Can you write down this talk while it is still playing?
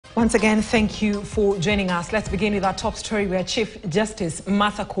Once again, thank you for joining us. Let's begin with our top story where Chief Justice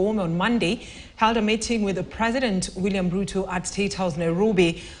Mombasa Koome on Monday held a meeting with the President William Ruto at State House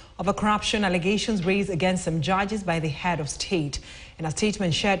Nairobi over corruption allegations raised against some judges by the head of state. In a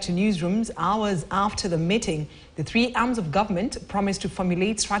statement shared to newsrooms hours after the meeting, the three arms of government promised to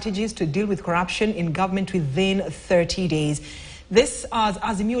formulate strategies to deal with corruption in government within 30 days. This as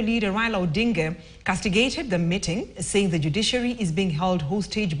Azimio leader Raila Odinga castigated the meeting, saying the judiciary is being held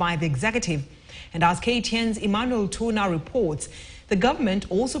hostage by the executive. And as KTN's Emmanuel Tona reports, the government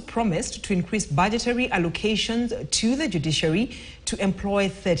also promised to increase budgetary allocations to the judiciary to employ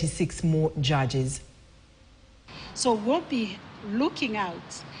 36 more judges. So we'll be looking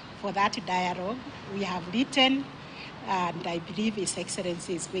out for that dialogue. We have written, and I believe His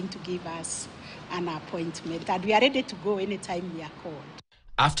Excellency is going to give us an appointment, and we are ready to go anytime we are called.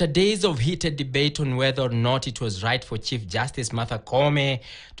 After days of heated debate on whether or not it was right for Chief Justice Mombasa Koome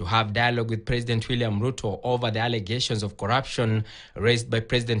to have dialogue with President William Ruto over the allegations of corruption raised by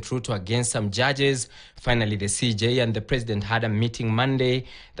President Ruto against some judges, finally the CJ and the President had a meeting Monday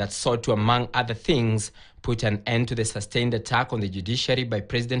that sought to, among other things, put an end to the sustained attack on the judiciary by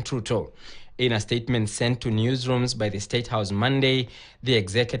President Ruto. In a statement sent to newsrooms by the State House Monday, the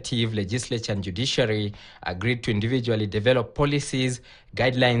Executive, Legislature and Judiciary agreed to individually develop policies,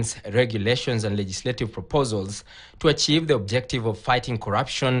 guidelines, regulations and legislative proposals to achieve the objective of fighting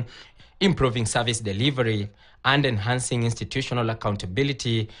corruption, improving service delivery and enhancing institutional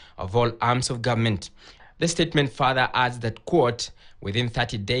accountability of all arms of government. The statement further adds that, quote, within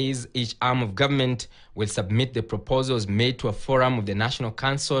 30 days, each arm of government will submit the proposals made to a forum of the National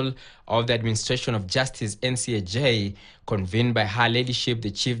Council of the Administration of Justice, NCAJ, convened by Her Ladyship,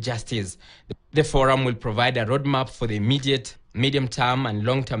 the Chief Justice. The forum will provide a roadmap for the immediate, medium-term and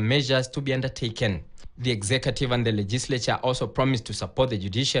long-term measures to be undertaken. The Executive and the Legislature also promised to support the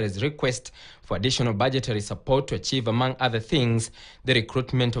Judiciary's request for additional budgetary support to achieve, among other things, the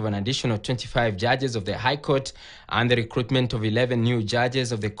recruitment of an additional 25 judges of the High Court and the recruitment of 11 new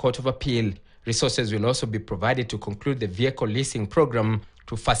judges of the Court of Appeal. Resources will also be provided to conclude the vehicle leasing program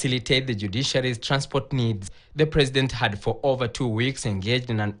to facilitate the judiciary's transport needs. The president had for over 2 weeks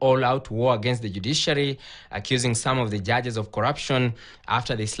engaged in an all-out war against the judiciary, accusing some of the judges of corruption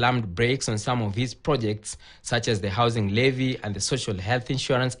after they slammed brakes on some of his projects, such as the Housing Levy and the Social Health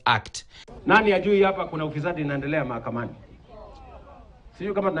Insurance Act. Nani ajui hapa kuna ufisadi inaendelea mahakamani?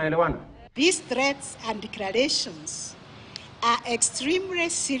 Sio kama tunaelewana. These threats and declarations are extremely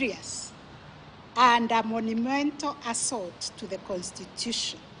serious and a monumental assault to the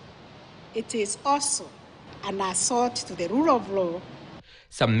Constitution. It is also an assault to the rule of law.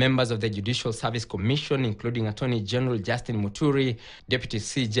 Some members of the Judicial Service Commission, including Attorney General Justin Muturi, Deputy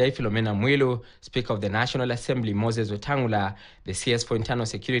CJ Philomena Mwilu, Speaker of the National Assembly Moses Wetangula, the CS for Internal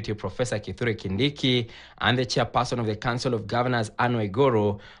Security Professor Kithure Kindiki, and the Chairperson of the Council of Governors Anne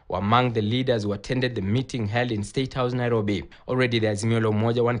Waiguru were among the leaders who attended the meeting held in State House Nairobi. Already the Azimio la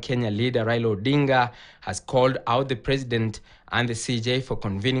Umoja One Kenya leader Raila Odinga has called out the President and the CJ for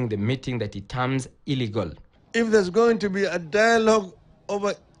convening the meeting that he terms illegal. If there's going to be a dialogue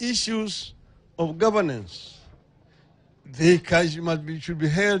over issues of governance, they should be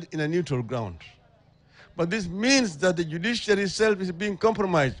held in a neutral ground. But this means that the judiciary itself is being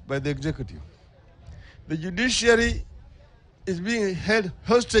compromised by the executive. The judiciary is being held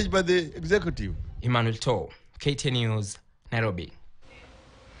hostage by the executive. Emmanuel Tona, KTN News, Nairobi.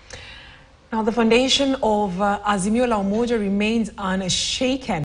 Now, the foundation of Azimio la Umoja remains unshaken.